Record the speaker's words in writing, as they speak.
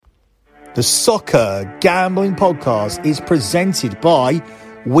The Soccer Gambling Podcast is presented by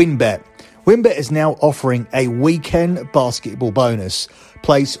WynnBET. WynnBET is now offering a weekend basketball bonus.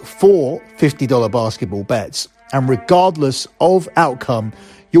 Place 4 $50 basketball bets, and regardless of outcome,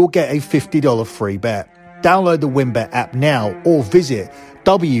 you'll get a $50 free bet. Download the WynnBET app now or visit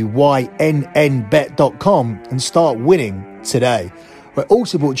wynnbet.com and start winning today. We're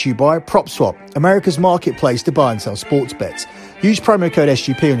also brought to you by PropSwap, America's marketplace to buy and sell sports bets. Use promo code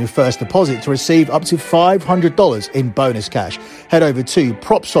SGP on your first deposit to receive up to $500 in bonus cash. Head over to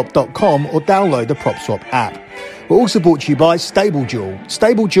PropSwap.com or download the PropSwap app. We're also brought to you by StableDuel.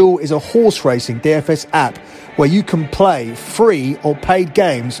 StableDuel is a horse racing DFS app where you can play free or paid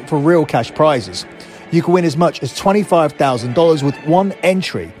games for real cash prizes. You can win as much as $25,000 with one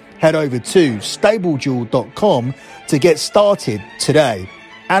entry. Head over to StableDuel.com to get started today.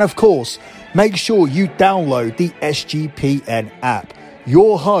 And of course, make sure you download the SGPN app,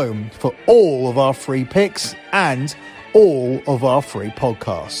 your home for all of our free picks and all of our free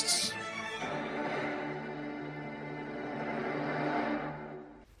podcasts.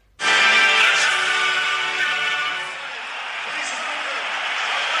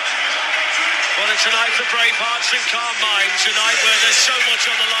 Tonight for brave hearts and calm minds, tonight where there's so much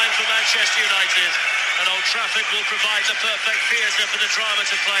on the line for Manchester United, and Old Trafford will provide the perfect theatre for the drama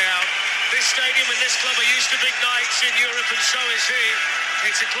to play out. This stadium and this club are used to big nights in Europe, and so is he.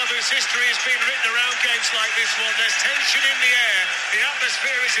 It's a club whose history has been written around games like this one. There's tension in the air, the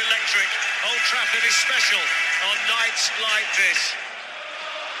atmosphere is electric. Old Trafford is special on nights like this.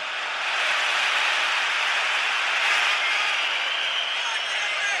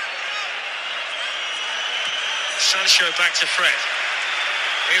 Sancho back to Fred.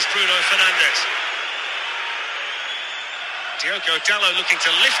 Here's Bruno Fernandes. Diogo Dalot looking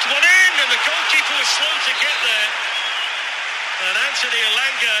to lift one in, and the goalkeeper was slow to get there. And Anthony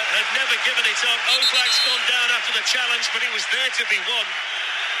Elanga had never given it up. Oblak's gone down after the challenge, but it was there to be won.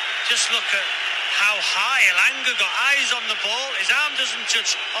 Just look at how high Elanga got. Eyes on the ball. His arm doesn't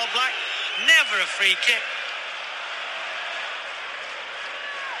touch Oblak. Never a free kick.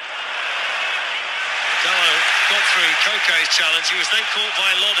 Dalot got through Koke's challenge. He was then caught by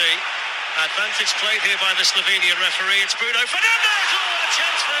Lodi. Advantage played here by the Slovenian referee. It's Bruno Fernandes. Oh, what a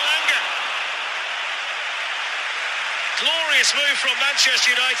chance for Elanga. Glorious move from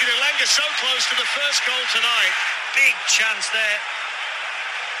Manchester United. Elanga so close to the first goal tonight. Big chance there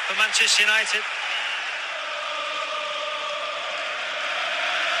for Manchester United.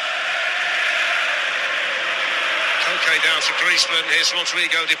 Koke down to Griezmann. Here's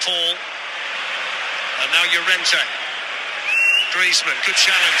Rodrigo de Paul. And now Llorente. Griezmann, good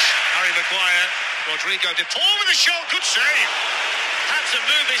challenge. Harry Maguire. Rodrigo de Paul with a shot, good save. Had to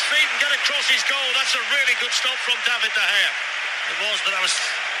move his feet and get across his goal. That's a really good stop from David De Gea. It was, but that was,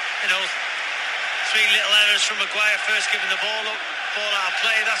 three little errors from Maguire. First giving the ball up, ball out of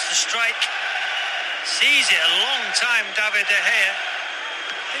play. That's the strike. Sees it a long time, David De Gea.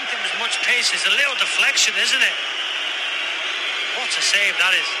 I think there was much pace. It's a little deflection, isn't it? What a save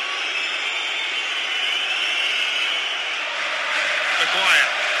that is. Maguire.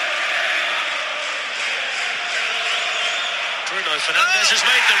 Bruno Fernandes has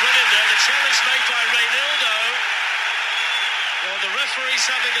made the run in there. The challenge made by Reynaldo. Well, the referee's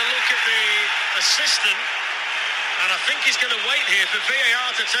having a look at the assistant, and I think he's going to wait here for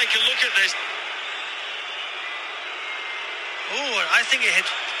VAR to take a look at this. Oh, I think it hit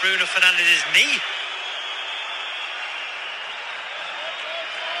Bruno Fernandes' knee.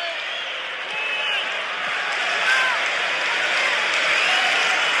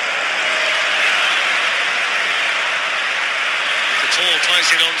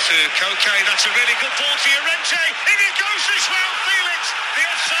 Plays it on to Koke. That's a really good ball to Llorente. In it goes as well. Felix. The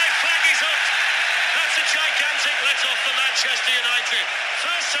offside flag is up. That's a gigantic let-off for Manchester United.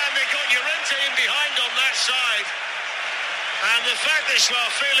 First time they got Llorente in behind on that side. And the fact that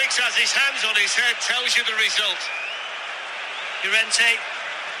Joao Felix has his hands on his head tells you the result. Llorente,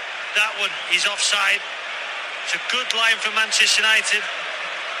 that one, he's offside. It's a good line from Manchester United.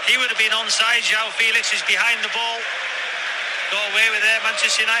 He would have been onside. Joao Felix is behind the ball. Got away with it,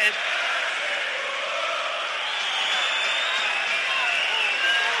 Manchester United.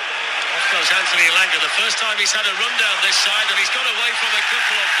 Off goes Anthony Elanga. The first time he's had a run down this side, and he's got away from a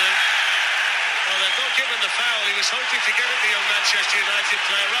couple of them. Well, they've not given the foul. He was hoping to get at the young Manchester United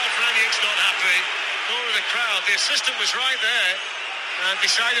player. Ralph Rangnick's not happy. Nor of the crowd. The assistant was right there and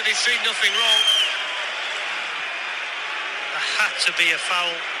decided he'd seen nothing wrong. There had to be a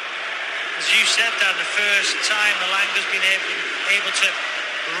foul. As you said, Dan, the first time Elanga's been able to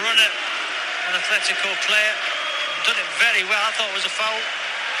run at an Atletico player. Done it very well. I thought it was a foul.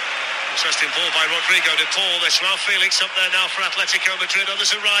 Interesting ball by Rodrigo de Paul. There's Joao Felix up there now for Atletico Madrid.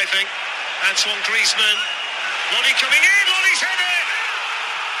 Others arriving. Antoine Griezmann. Lodi coming in. Lodi's header.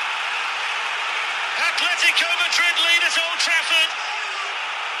 Atletico Madrid lead at Old Trafford.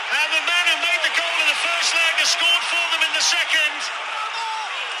 And the man who made the goal in the first leg has scored for them in the second.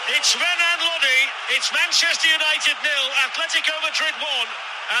 It's Renan Lodi. It's Manchester United 0, Atletico Madrid 1.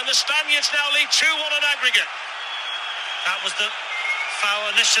 And the Spaniards now lead 2-1 on aggregate. That was the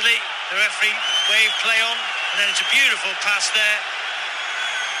foul initially. The referee waved play on, and then it's a beautiful pass there.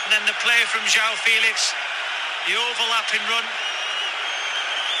 And then the play from Joao Felix, the overlapping run.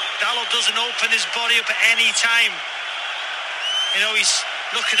 Dalot doesn't open his body up at any time. You know, he's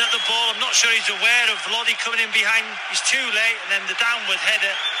looking at the ball. I'm not sure he's aware of Lodi coming in behind. He's too late, and then the downward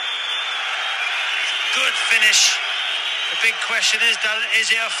header. Good finish. The big question is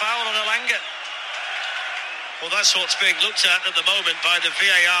it a foul on Elanga? Well, that's what's being looked at the moment by the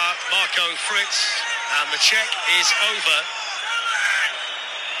VAR, Marco Fritz, and the check is over.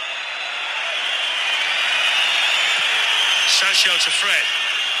 Sancho to Fred.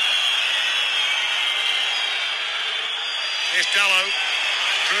 Here's Dalot.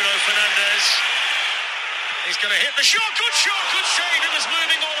 Bruno Fernandes. He's going to hit the shot, good save. It was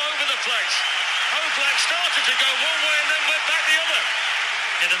moving all over the place. Oblak started to go one way and then went back the other.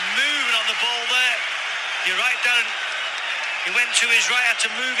 Yeah, the movement on the ball there. You're right, Darren. He went to his right, had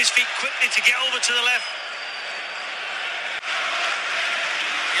to move his feet quickly to get over to the left.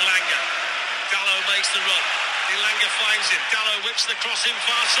 Elanga. Dalot makes the run. Elanga finds him. Dalot whips the cross in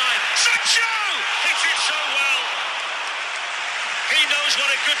far side. Sancho! Hits it so well. He knows what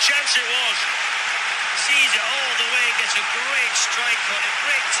a good chance it was. Sees it all the way, gets a great strike on it,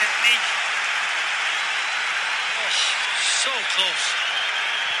 great technique. Oh, so close.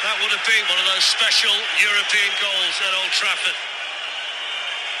 That would have been one of those special European goals at Old Trafford.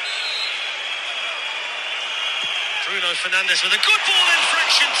 Bruno Fernandes with a good ball in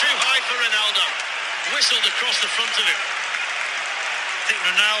friction, too high for Ronaldo. Whistled across the front of him. I think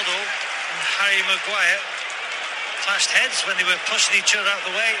Ronaldo and Harry Maguire clashed heads when they were pushing each other out of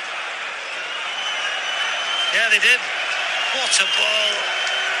the way. Yeah, they did. What a ball.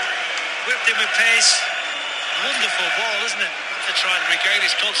 Whipped him with pace. Wonderful ball, isn't it? To try and regain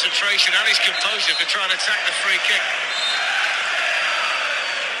his concentration and his composure to try and attack the free kick.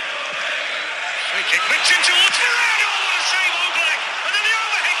 Free kick whipped in towards Varane. Oh, what a save, Oblak! And then the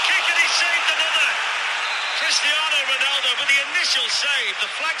overhead kick, and he saved another. Cristiano Ronaldo with the initial save.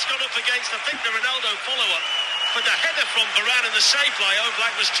 The flag's gone up against, I think, the Ronaldo follow-up. But the header from Varane and the save by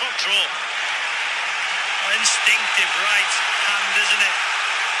Oblak was top draw. Oh, instinctive right hand, isn't it?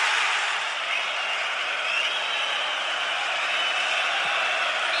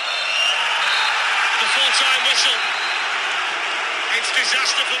 Full-time whistle. It's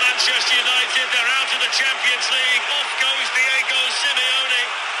disaster for Manchester United. They're out of the Champions League. Off goes Diego Simeone.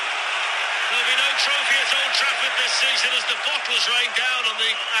 There'll be no trophy at Old Trafford this season as the bottles rain down on the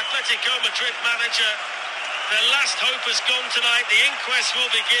Atletico Madrid manager. Their last hope has gone tonight. The inquest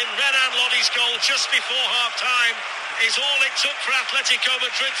will begin. Renan Lodi's goal just before half-time is all it took for Atletico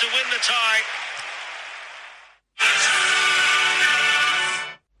Madrid to win the tie.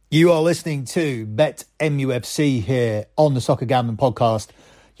 You are listening to Bet MUFC here on the Soccer Gambling Podcast.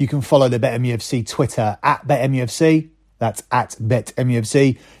 You can follow the Bet MUFC Twitter at Bet MUFC. That's at Bet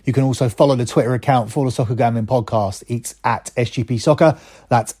MUFC. You can also follow the Twitter account for the Soccer Gambling Podcast. It's at SGP Soccer.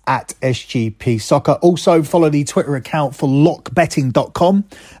 That's at SGP Soccer. Also follow the Twitter account for lockbetting.com.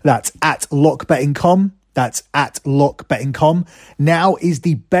 That's at lockbetting.com. That's at lockbetting.com. Now is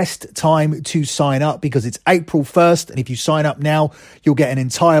the best time to sign up because it's April 1st. And if you sign up now, you'll get an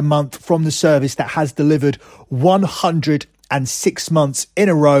entire month from the service that has delivered 106 months in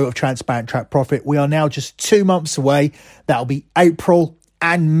a row of transparent track profit. We are now just 2 months away. That'll be April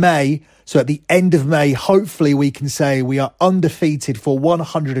and May. So at the end of May, hopefully we can say we are undefeated for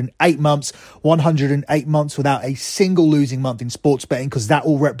 108 months, 108 months without a single losing month in sports betting, because that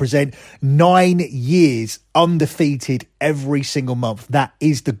will represent 9 years undefeated every single month. That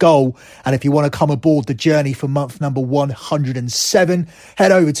is the goal. And if you want to come aboard the journey for month number 107,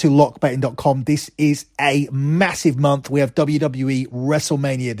 head over to lockbetting.com. This is a massive month. We have WWE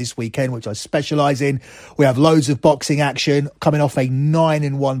WrestleMania this weekend, which I specialize in. We have loads of boxing action coming off a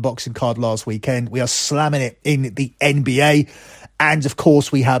 9-1 boxing card last weekend. We are slamming it in the NBA. And of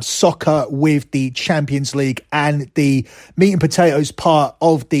course, we have soccer with the Champions League and the meat and potatoes part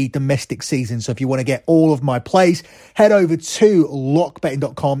of the domestic season. So if you want to get all of my plays, head over to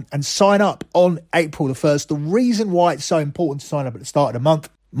lockbetting.com and sign up on April the 1st. The reason why it's so important to sign up at the start of the month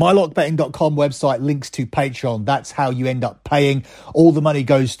MyLockBetting.com website links to Patreon. That's how you end up paying. All the money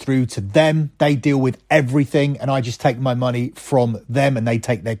goes through to them. They deal with everything, and I just take my money from them and they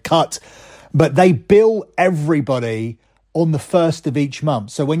take their cut. But they bill everybody on the 1st of each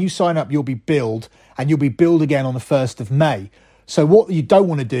month. So when you sign up, you'll be billed, and you'll be billed again on the 1st of May. So what you don't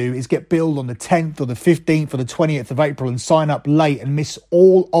want to do is get billed on the 10th or the 15th or the 20th of April and sign up late and miss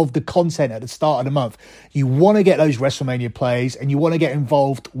all of the content at the start of the month. You want to get those WrestleMania plays, and you want to get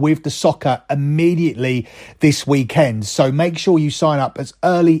involved with the soccer immediately this weekend. So make sure you sign up as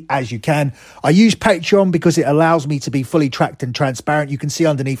early as you can. I use Patreon because it allows me to be fully tracked and transparent. You can see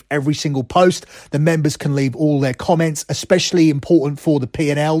underneath every single post. The members can leave all their comments, especially important for the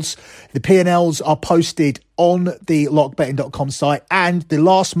P&Ls. The P&Ls are posted on the lockbetting.com site, and the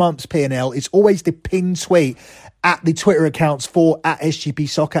last month's P&L is always the pinned tweet at the Twitter accounts for @SGP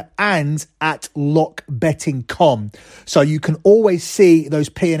Soccer and @LockBetting.com. So you can always see those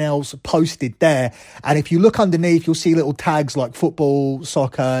P&Ls posted there. And if you look underneath, you'll see little tags like football,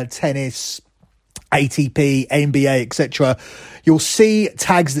 soccer, tennis, ATP, NBA, etc. You'll see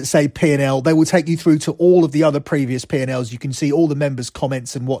tags that say P&L. They will take you through to all of the other previous P&Ls. You can see all the members'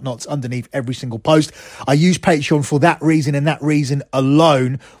 comments and whatnots underneath every single post. I use Patreon for that reason and that reason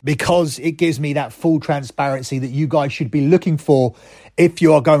alone, because it gives me that full transparency that you guys should be looking for if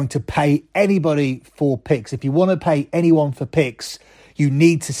you are going to pay anybody for picks. If you want to pay anyone for picks, you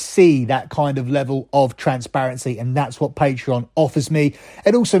need to see that kind of level of transparency, and that's what Patreon offers me.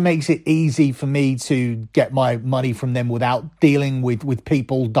 It also makes it easy for me to get my money from them without dealing with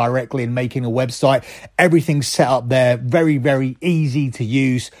people directly and making a website. Everything's set up there, very, very easy to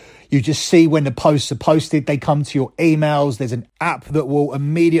use. You just see when the posts are posted, they come to your emails. There's an app that will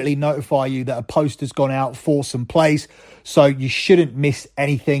immediately notify you that a post has gone out for some plays, so you shouldn't miss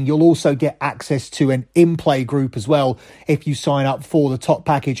anything. You'll also get access to an in-play group as well if you sign up for the top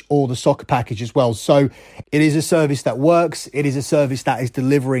package or the soccer package as well. So it is a service that works. It is a service that is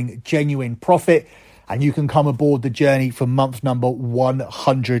delivering genuine profit, and you can come aboard the journey for month number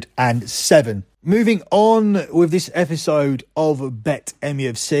 107. Moving on with this episode of Bet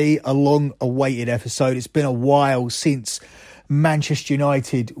MUFC, a long-awaited episode. It's been a while since Manchester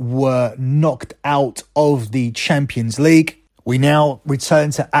United were knocked out of the Champions League. We now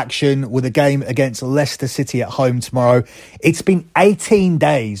return to action with a game against Leicester City at home tomorrow. It's been 18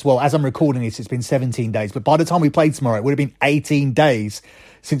 days. Well, as I'm recording this, it's been 17 days. But by the time we play tomorrow, it would have been 18 days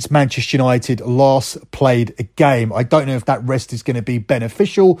since Manchester United last played a game. I don't know if that rest is going to be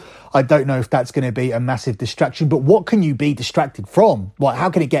beneficial. I don't know if that's going to be a massive distraction. But what can you be distracted from? Like,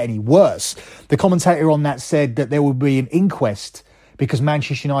 how can it get any worse? The commentator on that said that there will be an inquest because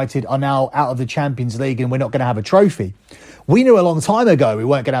Manchester United are now out of the Champions League and we're not going to have a trophy. We knew a long time ago we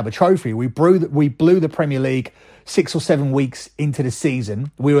weren't going to have a trophy. We blew the Premier League 6 or 7 weeks into the season.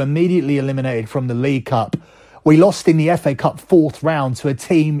 We were immediately eliminated from the League Cup. We lost in the FA Cup 4th round to a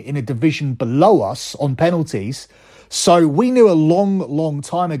team in a division below us on penalties. So we knew a long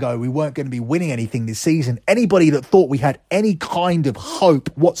time ago we weren't going to be winning anything this season. Anybody that thought we had any kind of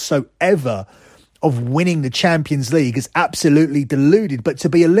hope whatsoever of winning the Champions League is absolutely deluded. But to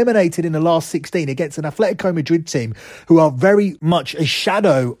be eliminated in the last 16 against an Atletico Madrid team who are very much a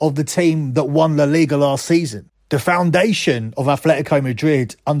shadow of the team that won La Liga last season. The foundation of Atletico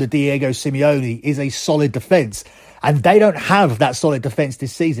Madrid under Diego Simeone is a solid defence. And they don't have that solid defence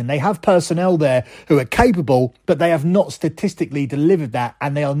this season. They have personnel there who are capable, but they have not statistically delivered that.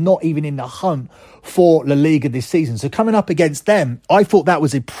 And they are not even in the hunt for La Liga this season. So coming up against them, I thought that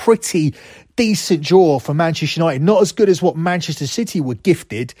was a pretty decent draw for Manchester United. Not as good as what Manchester City were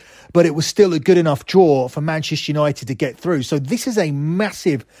gifted, but it was still a good enough draw for Manchester United to get through. So this is a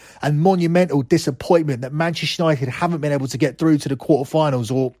massive and monumental disappointment that Manchester United haven't been able to get through to the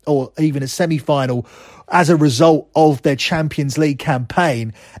quarterfinals or even a semi-final as a result of their Champions League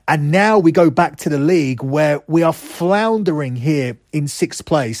campaign. And now we go back to the league where we are floundering here in 6th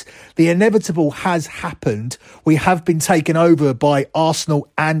place. The inevitable has happened. We have been taken over by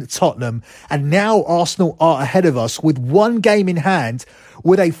Arsenal and Tottenham. And now Arsenal are ahead of us with 1 game in hand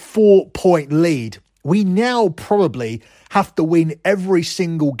with a 4-point lead. We now probably have to win every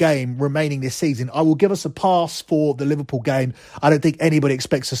single game remaining this season. I will give us a pass for the Liverpool game. I don't think anybody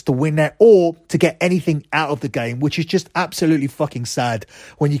expects us to win that or to get anything out of the game, which is just absolutely fucking sad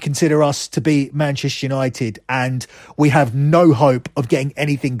when you consider us to be Manchester United and we have no hope of getting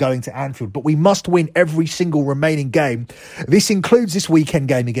anything going to Anfield. But we must win every single remaining game. This includes this weekend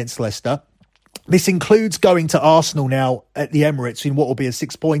game against Leicester. This includes going to Arsenal now at the Emirates in what will be a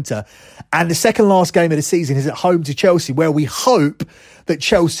 6-pointer. And the second last game of the season is at home to Chelsea, where we hope that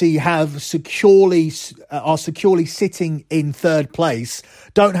Chelsea are securely sitting in third place,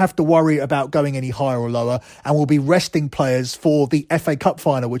 don't have to worry about going any higher or lower, and will be resting players for the FA Cup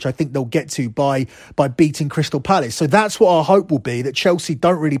final, which I think they'll get to by beating Crystal Palace. So that's what our hope will be, that Chelsea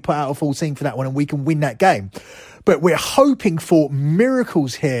don't really put out a full team for that one and we can win that game. But we're hoping for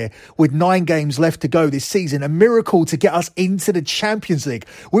miracles here with 9 games left to go this season. A miracle to get us into the Champions League.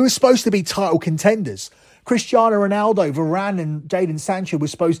 We were supposed to be title contenders. Cristiano Ronaldo, Varane and Jadon Sancho were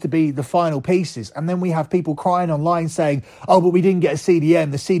supposed to be the final pieces. And then we have people crying online saying, oh, but we didn't get a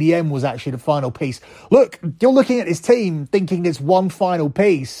CDM. The CDM was actually the final piece. Look, you're looking at this team thinking there's one final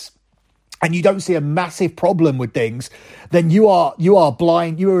piece and you don't see a massive problem with things, then you are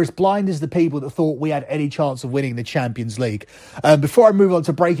blind. You are as blind as the people that thought we had any chance of winning the Champions League. Before I move on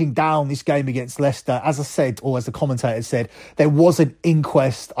to breaking down this game against Leicester, as I said, or as the commentator said, there was an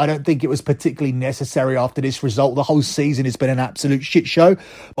inquest. I don't think it was particularly necessary after this result. The whole season has been an absolute shit show.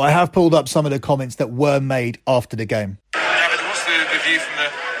 But I have pulled up some of the comments that were made after the game. David, what's the view from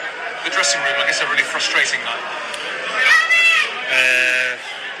the dressing room? I guess a really frustrating night.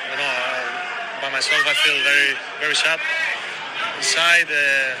 By myself, I feel very, very sad. Inside,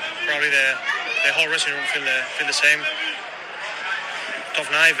 probably the whole dressing room feel the same. Tough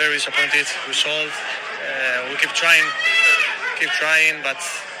night, very disappointed result. We keep trying, but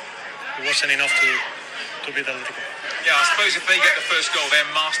it wasn't enough to beat Atletico. Yeah, I suppose if they get the first goal, they're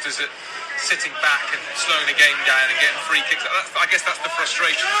masters at sitting back and slowing the game down and getting free kicks. I guess that's the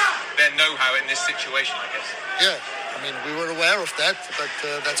frustration, their know-how in this situation, I guess. Yeah, I mean, we were aware of that, but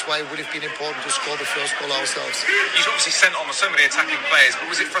that's why it would have been important to score the first goal ourselves. You've obviously sent on so many attacking players, but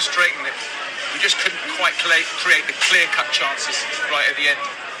was it frustrating that we just couldn't quite create the clear-cut chances right at the end?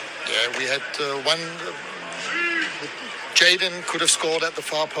 Yeah, we had one... Jadon could have scored at the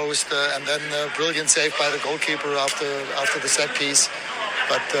far post, and then a brilliant save by the goalkeeper after the set piece.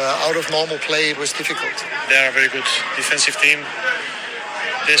 But out of normal play, it was difficult. They are a very good defensive team.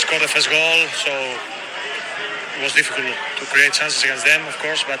 They scored the first goal, so it was difficult to create chances against them, of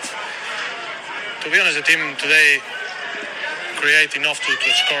course. But to be honest, the team today create enough to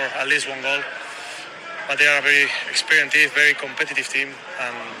score at least one goal. But they are a very experienced team, very competitive team,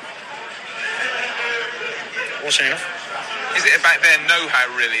 and it wasn't enough. Is it about their know-how,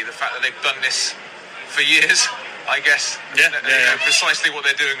 really, the fact that they've done this for years, I guess? Yeah. Precisely what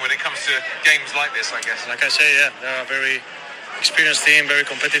they're doing when it comes to games like this, I guess. Like I say, yeah, they're a very experienced team, very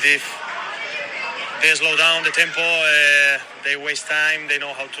competitive. They slow down the tempo, they waste time, they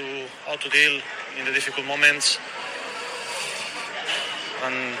know how to deal in the difficult moments.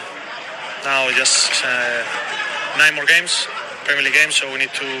 And now just 9 more games, Premier League games, so we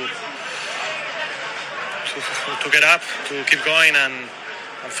need to get up, to keep going and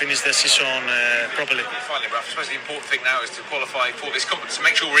finish the season properly. Finally, Ralph, I suppose the important thing now is to qualify for this competition, to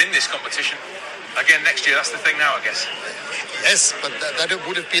make sure we're in this competition again next year. That's the thing now, I guess. Yes, but that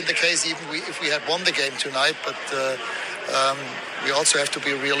would have been the case even if we had won the game tonight. But we also have to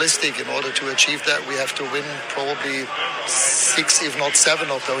be realistic. In order to achieve that, we have to win probably 6, if not 7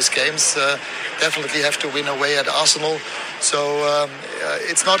 of those games. Definitely have to win away at Arsenal. So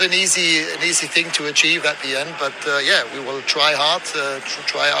it's not an easy thing to achieve at the end. But yeah, we will try hard,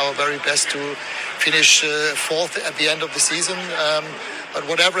 try our very best to finish 4th at the end of the season. But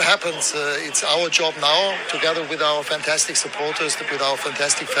whatever happens, it's our job now, together with our fantastic supporters, with our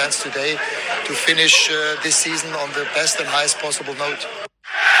fantastic fans today, to finish this season on the best and highest possible note.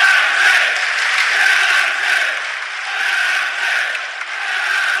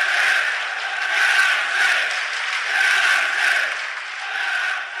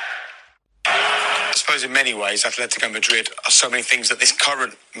 I suppose in many ways, Atletico Madrid are so many things that this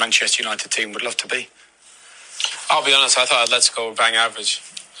current Manchester United team would love to be. I'll be honest, I thought Atletico were bang average.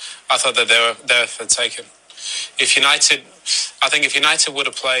 I thought that they were there for taken. If United would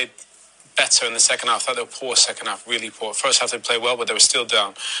have played better in the second half, I thought they were poor second half, really poor. First half they played well, but they were still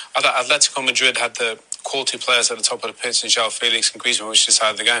down. I thought Atletico Madrid had the quality players at the top of the pitch, and João Felix and Griezmann, which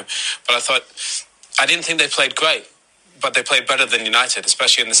decided the game. But I didn't think they played great, but they played better than United,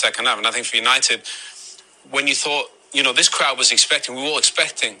 especially in the second half. And I think for United, when you thought, this crowd was expecting, we were all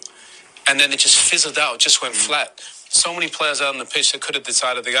expecting, and then it just fizzled out, just went flat. So many players out on the pitch that could have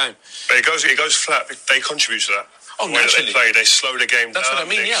decided the game. But it goes flat. They contribute to that. Oh, the way that they play, they slow the game That's down. What I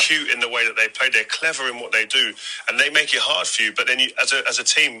mean, they're cute in the way that they play. They're clever in what they do, and they make it hard for you. But then, as a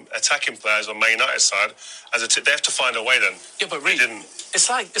team, attacking players on Man United side, they have to find a way. Then, yeah, but really, it's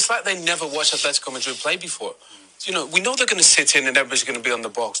like they never watched Atletico Madrid play before. We know they're going to sit in and everybody's going to be on the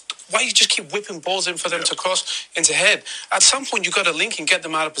box. Why you just keep whipping balls in for them to cross into head? At some point, you got to link and get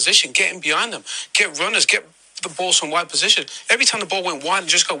them out of position, get in behind them, get runners, get the balls from wide position. Every time the ball went wide, it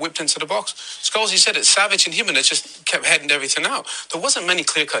just got whipped into the box. Scholes, he said it, Savage and Jimenez just kept heading everything out. There wasn't many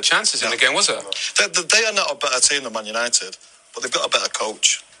clear-cut chances in the game, was there? They are not a better team than Man United, but they've got a better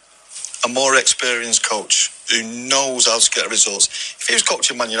coach, a more experienced coach who knows how to get results. If he was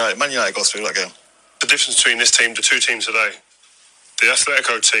coaching Man United go through that game. The difference between this team, the two teams today, the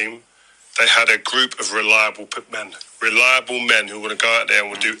Atletico team, they had a group of reliable men who were going to go out there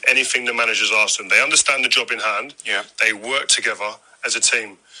and will do anything the managers asked them. They understand the job in hand. Yeah. They work together as a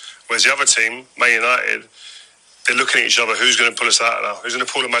team. Whereas the other team, Man United, they're looking at each other. Who's going to pull us out now? Who's going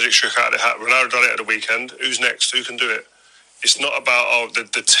to pull the magic trick out of the hat? Ronaldo done it at the weekend. Who's next? Who can do it? It's not about,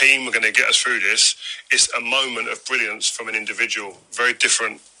 the team are going to get us through this. It's a moment of brilliance from an individual. Very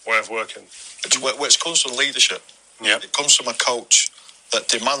different way of working. Which comes from leadership. Yeah. It comes from a coach that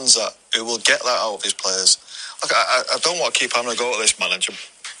demands that, who will get that out of his players. Look, I don't want to keep having a go at this manager.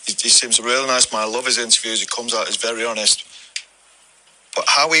 He seems a really nice man. I love his interviews. He comes out, he's very honest. But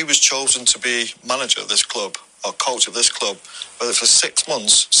how he was chosen to be manager of this club, or coach of this club, whether for 6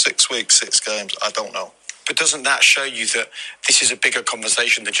 months, 6 weeks, 6 games, I don't know. But doesn't that show you that this is a bigger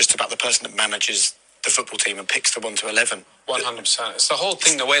conversation than just about the person that manages the football team and picks the 1 to 11? 100%. It's the whole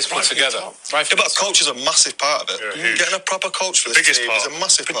thing, the way it's put together. Right, but a coach is a massive part of it. Yeah, getting a proper coach for this team is a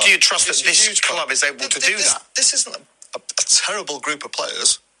massive part. But do you trust that this club is able to do that? This isn't a terrible group of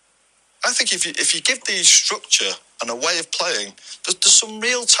players. I think if you give these structure and a way of playing, there's some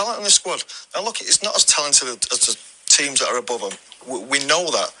real talent in this squad. Now look, it's not as talented as the teams that are above them. We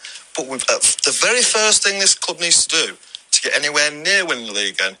know that. But the very first thing this club needs to do to get anywhere near winning the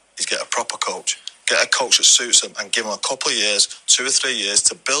league again is get a proper coach. Get a coach that suits them and give them a couple of years, 2 or 3 years,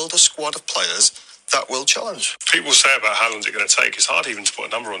 to build a squad of players that will challenge. People say about how long is it going to take. It's hard even to put a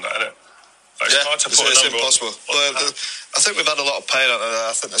number on that, isn't it? It's hard to put a number impossible. I think we've had a lot of pain out there.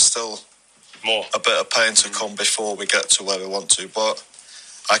 I think there's still more. A bit of pain to come before we get to where we want to. But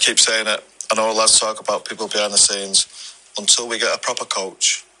I keep saying it. I know lads talk about people behind the scenes. Until we get a proper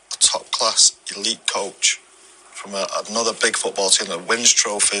coach, a top-class elite coach from another big football team that wins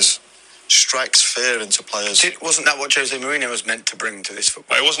trophies, strikes fear into players. Wasn't that what Jose Mourinho was meant to bring to this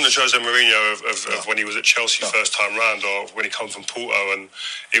football? It wasn't the Jose Mourinho of when he was at Chelsea first time round, or when he come from Porto, and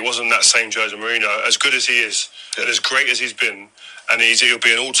it wasn't that same Jose Mourinho. As good as he is, and as great as he's been, and he'll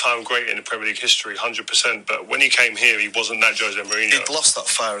be an all-time great in the Premier League history, 100%. But when he came here, he wasn't that Jose Mourinho. He'd lost that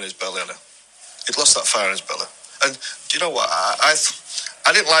fire in his belly, hadn't he? He'd lost that fire in his belly. And do you know what? I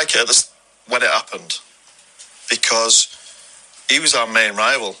didn't like it when it happened, because he was our main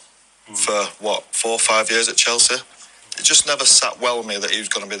rival for 4 or 5 years at Chelsea. It just never sat well with me that he was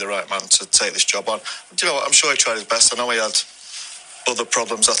going to be the right man to take this job on. Do you know what? I'm sure he tried his best. I know he had other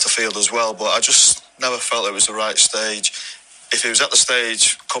problems at the field as well, but I just never felt it was the right stage. If he was at the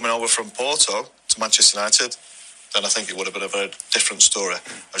stage coming over from Porto to Manchester United, then I think it would have been a very different story.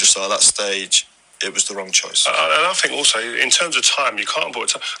 I just thought at that stage it was the wrong choice. And I think also, in terms of time, you can't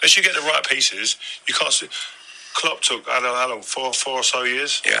put unless you get the right pieces, you can't see. Klopp took, I don't know how long, 4 or so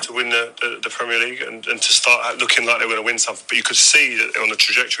years to win the Premier League and to start looking like they were going to win something. But you could see that on the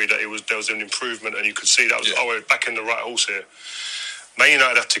trajectory that there was an improvement, and you could see that was, we're back in the right horse here. Man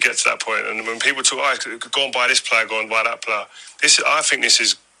United have to get to that point. And when people talk, go and buy this player, go and buy that player. I think this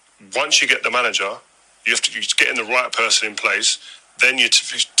is, once you get the manager, you have to get the right person in place. Then you're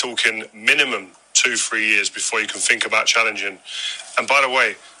talking minimum 2-3 years before you can think about challenging. And by the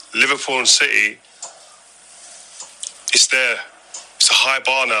way, Liverpool and City, it's there. It's a high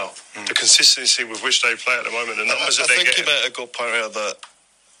bar now. The consistency with which they play at the moment, the numbers that they get. I think you made a good point here that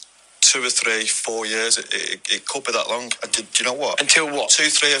 2 or 3, 4 years, it could be that long. Do you know what? Until what? 2,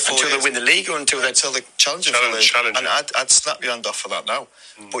 3 or 4 until years. They win the league, or until they challenge for the league. And I'd snap your hand off for that now.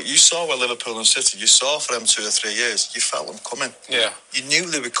 But you saw with Liverpool and City, you saw for them 2 or 3 years, you felt them coming. Yeah. You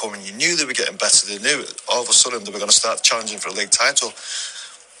knew they were coming. You knew they were getting better. They knew all of a sudden they were going to start challenging for a league title.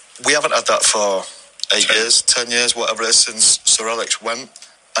 We haven't had that for 8 years, 10 years, whatever it is, since Sir Alex went,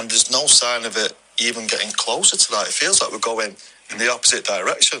 and there's no sign of it even getting closer to that. It feels like we're going in the opposite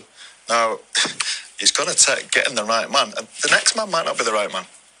direction. Now, it's going to take getting the right man, and the next man might not be the right man.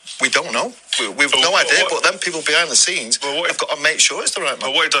 We don't know. We've no idea, but then people behind the scenes have got to make sure it's the right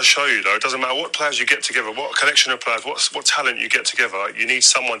man. But what it does show you, though, it doesn't matter what players you get together, what collection of players, what talent you get together, you need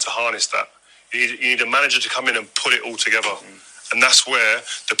someone to harness that. You need a manager to come in and put it all together. And that's where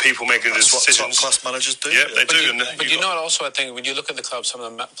the people making the decisions. That's what top-class managers do. Yeah, they do. But you know what also, I think, when you look at the club, some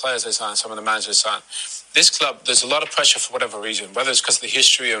of the players they sign, some of the managers they sign, this club, there's a lot of pressure for whatever reason, whether it's because of the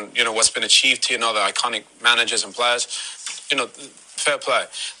history and, what's been achieved here and other iconic managers and players, fair play.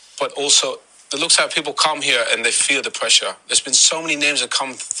 but also it looks like people come here and they feel the pressure. There's been so many names that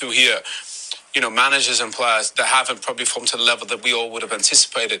come through here, managers and players that haven't probably performed to the level that we all would have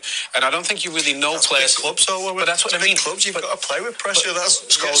anticipated. And I don't think you really know players. Clubs, but that's what I mean. Clubs, you've got to play with pressure. That's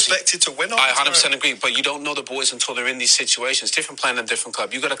expected to win. I 100% agree, but you don't know the boys until they're in these situations. Different playing in a different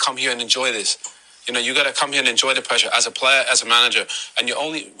club. You got to come here and enjoy this. You got to come here and enjoy the pressure as a player, as a manager. And you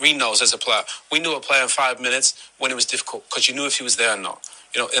only knows as a player. We knew a player in 5 minutes when it was difficult because you knew if he was there or not.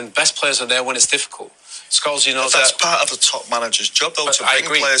 And best players are there when it's difficult. Scholes, that's part of the top manager's job, though, to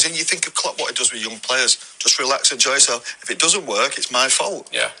bring players in. You think of Klopp, what he does with young players. Just relax, enjoy yourself. If it doesn't work, it's my fault.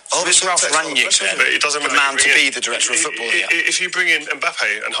 Yeah. So it's Ralph Rangnick, then, but it doesn't the man to be the director of football here. If you bring in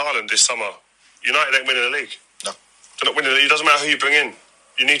Mbappe and Haaland this summer, United ain't winning the league. No. They're not winning the league. It doesn't matter who you bring in.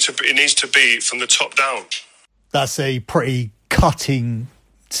 It needs to be from the top down. That's a pretty cutting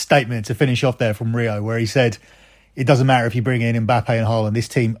statement to finish off there from Rio, where he said, it doesn't matter if you bring in Mbappe and Haaland, this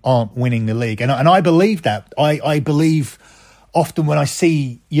team aren't winning the league. And I believe that. I believe often when I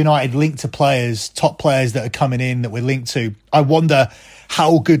see United linked to players, top players that are coming in that we're linked to, I wonder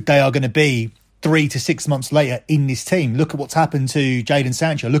how good they are going to be 3 to 6 months later in this team. Look at what's happened to Jadon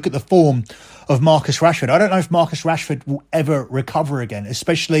Sancho. Look at the form of Marcus Rashford. I don't know if Marcus Rashford will ever recover again,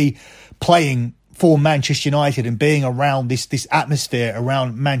 especially playing for Manchester United and being around this atmosphere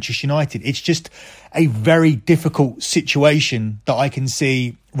around Manchester United. It's just a very difficult situation that I can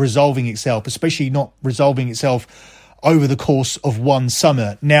see resolving itself, especially not resolving itself over the course of one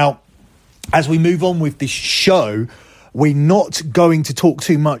summer. Now, as we move on with this show, we're not going to talk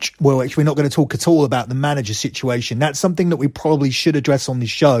too much. Well, actually, we're not going to talk at all about the manager situation. That's something that we probably should address on this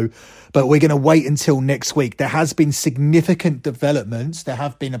show, but we're going to wait until next week. There has been significant developments. There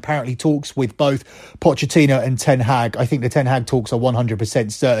have been apparently talks with both Pochettino and Ten Hag. I think the Ten Hag talks are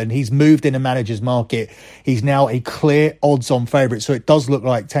 100% certain. He's moved in a manager's market. He's now a clear odds-on favourite. So it does look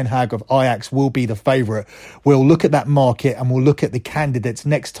like Ten Hag of Ajax will be the favourite. We'll look at that market and we'll look at the candidates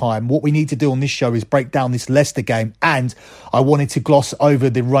next time. What we need to do on this show is break down this Leicester game, and I wanted to gloss over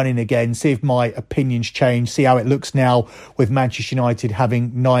the run-in again, see if my opinions change, see how it looks now with Manchester United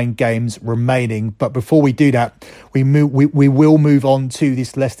having 9 games remaining. But before we do that, we will move on to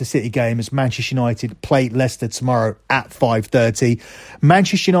this Leicester City game as Manchester United play Leicester tomorrow at 5:30.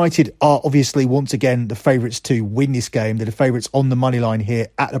 Manchester United are obviously once again the favourites to win this game. They're the favourites on the money line here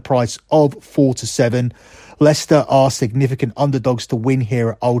at the price of 4-7. Leicester are significant underdogs to win here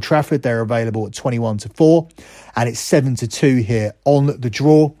at Old Trafford. They're available at 21-4 and it's 7-2 here on the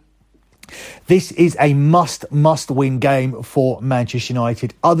draw. This is a must-win game for Manchester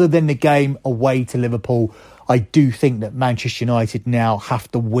United. Other than the game away to Liverpool, I do think that Manchester United now have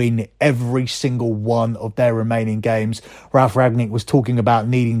to win every single one of their remaining games. Ralf Rangnick was talking about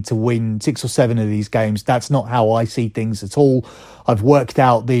needing to win 6 or 7 of these games. That's not how I see things at all. I've worked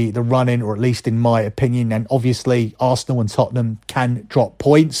out the run-in, or at least in my opinion, and obviously Arsenal and Tottenham can drop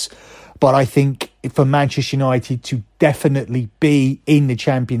points. But I think for Manchester United to definitely be in the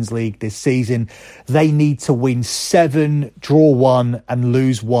Champions League this season, they need to win 7, draw 1 and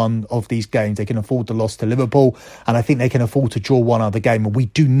lose 1 of these games. They can afford the loss to Liverpool, and I think they can afford to draw 1 other game. And we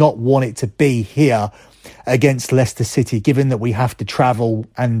do not want it to be here against Leicester City, given that we have to travel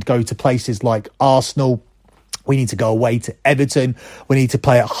and go to places like Arsenal. We need to go away to Everton. We need to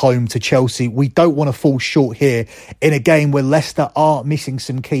play at home to Chelsea. We don't want to fall short here in a game where Leicester are missing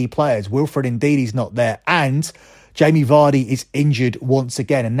some key players. Wilfred Ndidi's not there, and Jamie Vardy is injured once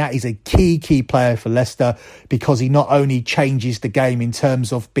again, and that is a key player for Leicester because he not only changes the game in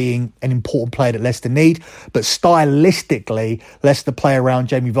terms of being an important player that Leicester need, but stylistically, Leicester play around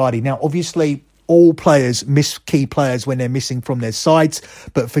Jamie Vardy. Now, obviously, all players miss key players when they're missing from their sides.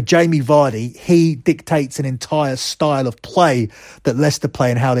 But for Jamie Vardy, he dictates an entire style of play that Leicester play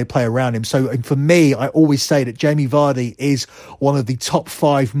and how they play around him. So for me, I always say that Jamie Vardy is one of the top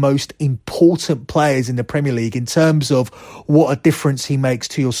 5 most important players in the Premier League in terms of what a difference he makes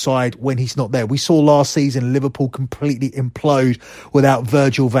to your side when he's not there. We saw last season Liverpool completely implode without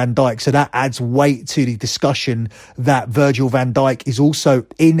Virgil van Dijk. So that adds weight to the discussion that Virgil van Dijk is also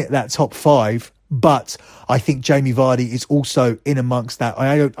in that top 5. But I think Jamie Vardy is also in amongst that.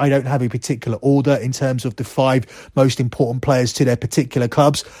 I don't have a particular order in terms of the 5 most important players to their particular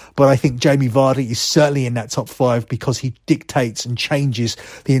clubs, but I think Jamie Vardy is certainly in that top 5 because he dictates and changes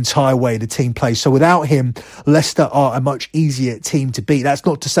the entire way the team plays. So without him, Leicester are a much easier team to beat. That's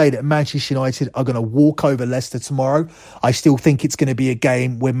not to say that Manchester United are going to walk over Leicester tomorrow. I still think it's going to be a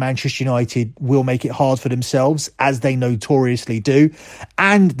game where Manchester United will make it hard for themselves, as they notoriously do.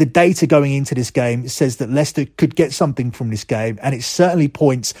 And the data going into this game game says that Leicester could get something from this game, and it certainly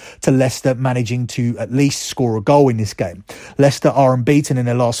points to Leicester managing to at least score a goal in this game. Leicester are unbeaten in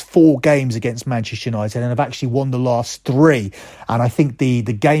their last 4 games against Manchester United and have actually won the last 3. And I think the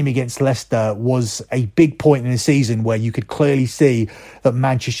game against Leicester was a big point in the season where you could clearly see that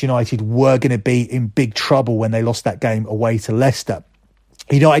Manchester United were going to be in big trouble when they lost that game away to Leicester.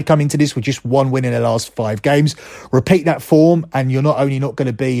 United come into this with just 1 win in their last 5 games. Repeat that form and you're not only not going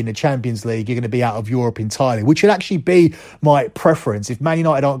to be in the Champions League, you're going to be out of Europe entirely, which would actually be my preference. If Man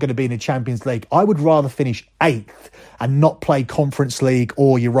United aren't going to be in the Champions League, I would rather finish 8th and not play Conference League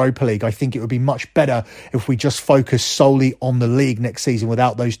or Europa League. I think it would be much better if we just focus solely on the league next season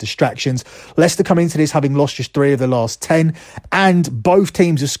without those distractions. Leicester come into this having lost just 3 of the last 10, and both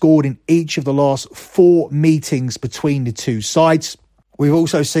teams have scored in each of the last 4 meetings between the two sides. We've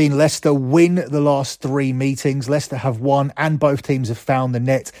also seen Leicester win the last 3 meetings. Leicester have won and both teams have found the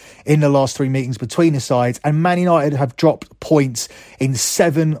net in the last 3 meetings between the sides. And Man United have dropped points in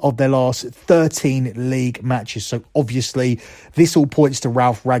 7 of their last 13 league matches. So obviously this all points to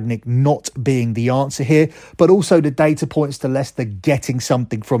Ralf Rangnick not being the answer here. But also the data points to Leicester getting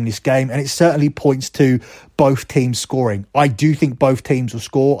something from this game. And it certainly points to both teams scoring. I do think both teams will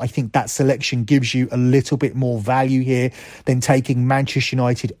score. I think that selection gives you a little bit more value here than taking Manchester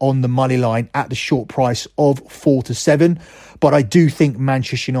United on the money line at the short price of 4-7. But I do think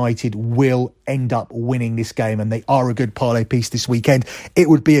Manchester United will end up winning this game, and they are a good parlay piece this weekend. It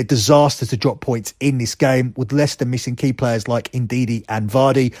would be a disaster to drop points in this game. With Leicester missing key players like Ndidi and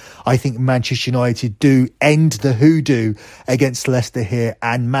Vardy, I think Manchester United do end the hoodoo against Leicester here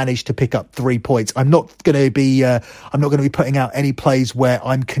and manage to pick up 3 points. I'm not going to be putting out any plays where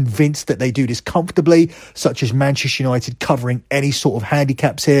I'm convinced that they do this comfortably, such as Manchester United covering any sort of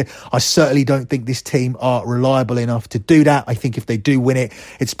handicaps here. I certainly don't think this team are reliable enough to do that. I think if they do win it,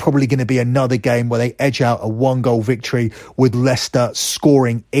 it's probably going to be another game where they edge out a 1-goal victory with Leicester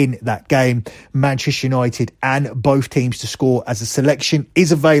scoring in that game. Manchester United and both teams to score as a selection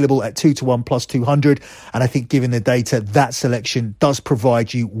is available at 2-1 plus 200. And I think given the data, that selection does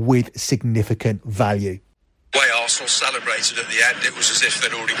provide you with significant value. The way Arsenal celebrated at the end, it was as if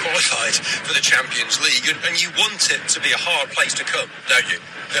they'd already qualified for the Champions League, and you want it to be a hard place to come, don't you?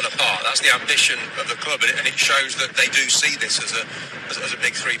 Villa Park, that's the ambition of the club, and it shows that they do see this as a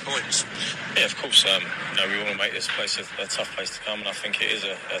big 3 points. Yeah, of course. We want to make this place a tough place to come, and I think it is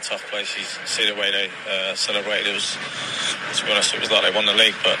a tough place. You see the way they celebrated. It was, to be honest, it was like they won the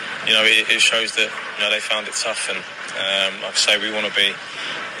league, but it shows that they found it tough, and like I say, we want to be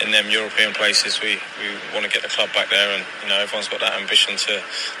in them European places. We want to get the club back there, and everyone's got that ambition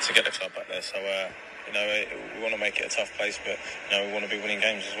to get the club back there. So we want to make it a tough place, but we want to be winning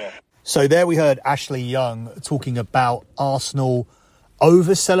games as well. So there we heard Ashley Young talking about Arsenal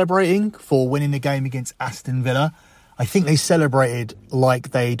over-celebrating for winning the game against Aston Villa. I think they celebrated like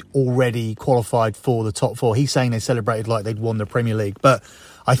they'd already qualified for the top 4. He's saying they celebrated like they'd won the Premier League, but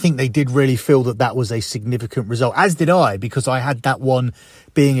I think they did really feel that was a significant result, as did I, because I had that one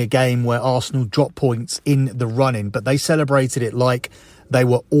being a game where Arsenal dropped points in the run-in, but they celebrated it like they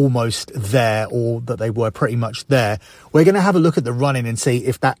were almost there, or that they were pretty much there. We're going to have a look at the run-in and see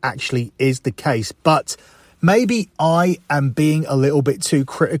if that actually is the case, but maybe I am being a little bit too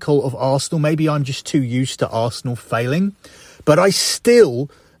critical of Arsenal. Maybe I'm just too used to Arsenal failing, but I still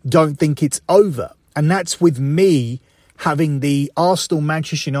don't think it's over. And that's with me having the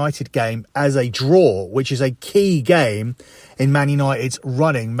Arsenal-Manchester United game as a draw, which is a key game in Man United's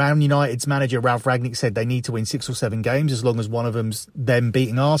running. Man United's manager, Ralf Rangnick, said they need to win 6 or 7 games as long as one of them's them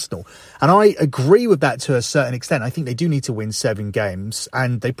beating Arsenal. And I agree with that to a certain extent. I think they do need to win 7 games,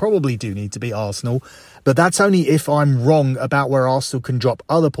 and they probably do need to beat Arsenal. But that's only if I'm wrong about where Arsenal can drop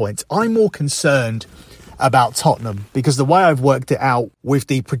other points. I'm more concerned about Tottenham, because the way I've worked it out with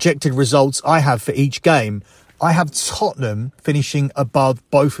the projected results I have for each game, I have Tottenham finishing above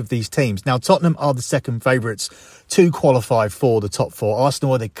both of these teams. Now, Tottenham are the second favourites to qualify for the top 4.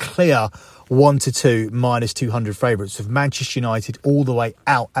 Arsenal are the clear 1-2 minus 200 favourites, with Manchester United all the way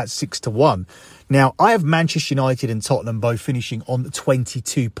out at 6-1. Now, I have Manchester United and Tottenham both finishing on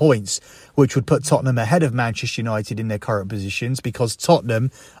 22 points, which would put Tottenham ahead of Manchester United in their current positions, because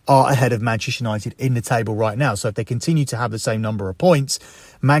Tottenham are ahead of Manchester United in the table right now. So if they continue to have the same number of points,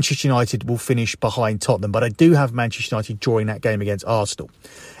 Manchester United will finish behind Tottenham. But I do have Manchester United drawing that game against Arsenal.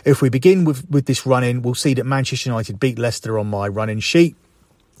 If we begin with this run-in, we'll see that Manchester United beat Leicester on my run-in sheet.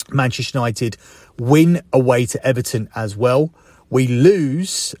 Manchester United win away to Everton as well. We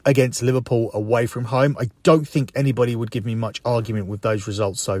lose against Liverpool away from home. I don't think anybody would give me much argument with those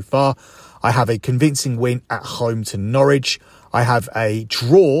results so far. I have a convincing win at home to Norwich. I have a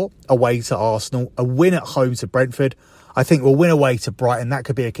draw away to Arsenal, a win at home to Brentford. I think we'll win away to Brighton. That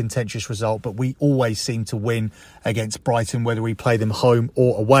could be a contentious result, but we always seem to win against Brighton, whether we play them home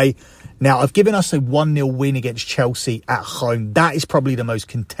or away. Now, I've given us a 1-0 win against Chelsea at home. That is probably the most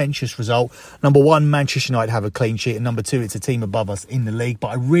contentious result. Number one, Manchester United have a clean sheet. And number two, it's a team above us in the league. But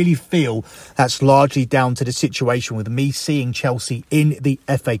I really feel that's largely down to the situation with me seeing Chelsea in the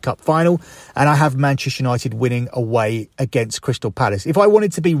FA Cup final. And I have Manchester United winning away against Crystal Palace. If I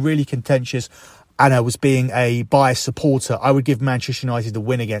wanted to be really contentious, and I was being a biased supporter, I would give Manchester United the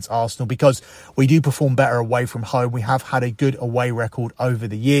win against Arsenal because we do perform better away from home. We have had a good away record over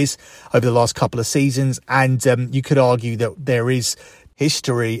the years, over the last couple of seasons. And you could argue that there is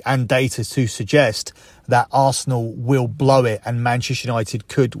history and data to suggest that Arsenal will blow it and Manchester United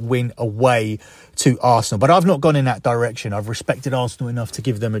could win away to Arsenal. But I've not gone in that direction. I've respected Arsenal enough to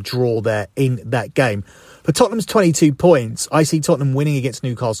give them a draw there in that game. For Tottenham's 22 points, I see Tottenham winning against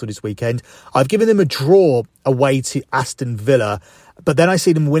Newcastle this weekend. I've given them a draw away to Aston Villa, but then I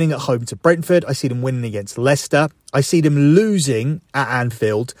see them winning at home to Brentford. I see them winning against Leicester. I see them losing at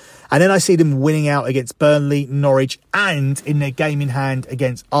Anfield. And then I see them winning out against Burnley, Norwich, and in their game in hand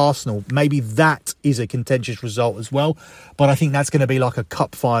against Arsenal. Maybe that is a contentious result as well. But I think that's going to be like a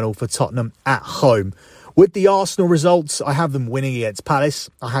cup final for Tottenham at home. With the Arsenal results, I have them winning against Palace.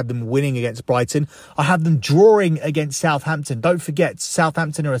 I have them winning against Brighton. I have them drawing against Southampton. Don't forget,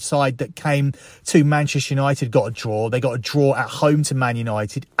 Southampton are a side that came to Manchester United, got a draw. They got a draw at home to Man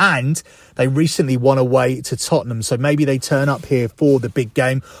United, and they recently won away to Tottenham. So maybe they turn up here for the big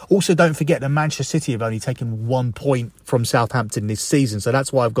game. Also, don't forget that Manchester City have only taken 1 point from Southampton this season. So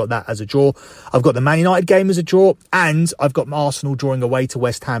that's why I've got that as a draw. I've got the Man United game as a draw, and I've got Arsenal drawing away to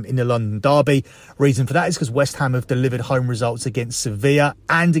West Ham in the London derby. Reason for that is because West Ham have delivered home results against Sevilla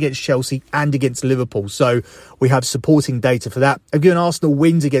and against Chelsea and against Liverpool. So we have supporting data for that. I've given Arsenal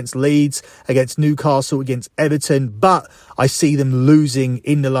wins against Leeds, against Newcastle, against Everton, but I see them losing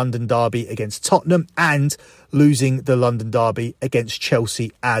in the London derby against Tottenham and losing the London derby against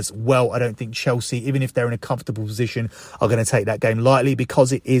Chelsea as well. I don't think Chelsea, even if they're in a comfortable position, are going to take that game lightly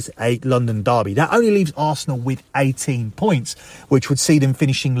because it is a London derby. That only leaves Arsenal with 18 points, which would see them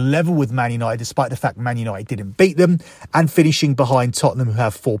finishing level with Man United, despite the fact Man United didn't beat them, and finishing behind Tottenham, who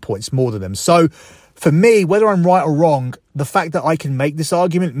have 4 points more than them. So for me, whether I'm right or wrong, the fact that I can make this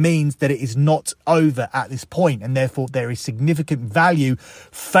argument means that it is not over at this point, and therefore there is significant value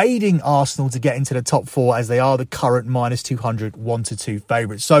fading Arsenal to get into the top four, as they are the current minus 200 1-2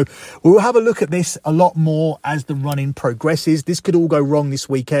 favourites. So we'll have a look at this a lot more as the run-in progresses. This could all go wrong this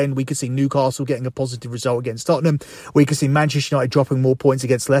weekend. We could see Newcastle getting a positive result against Tottenham. We could see Manchester United dropping more points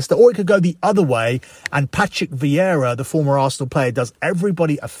against Leicester, or it could go the other way and Patrick Vieira, the former Arsenal player, does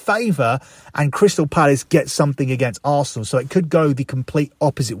everybody a favour and Crystal Palace gets something against Arsenal. So it could go the complete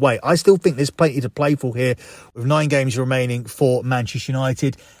opposite way. I still think there's plenty to play for here, with 9 games remaining for Manchester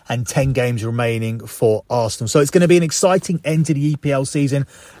United and 10 games remaining for Arsenal. So it's going to be an exciting end to the EPL season.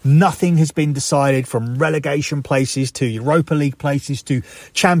 Nothing has been decided, from relegation places to Europa League places to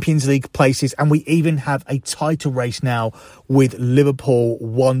Champions League places. And we even have a title race now with Liverpool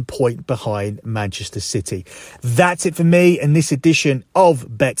 1 point behind Manchester City. That's it for me in this edition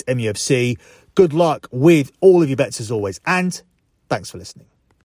of Bet MUFC. Good luck with all of your bets as always, and thanks for listening.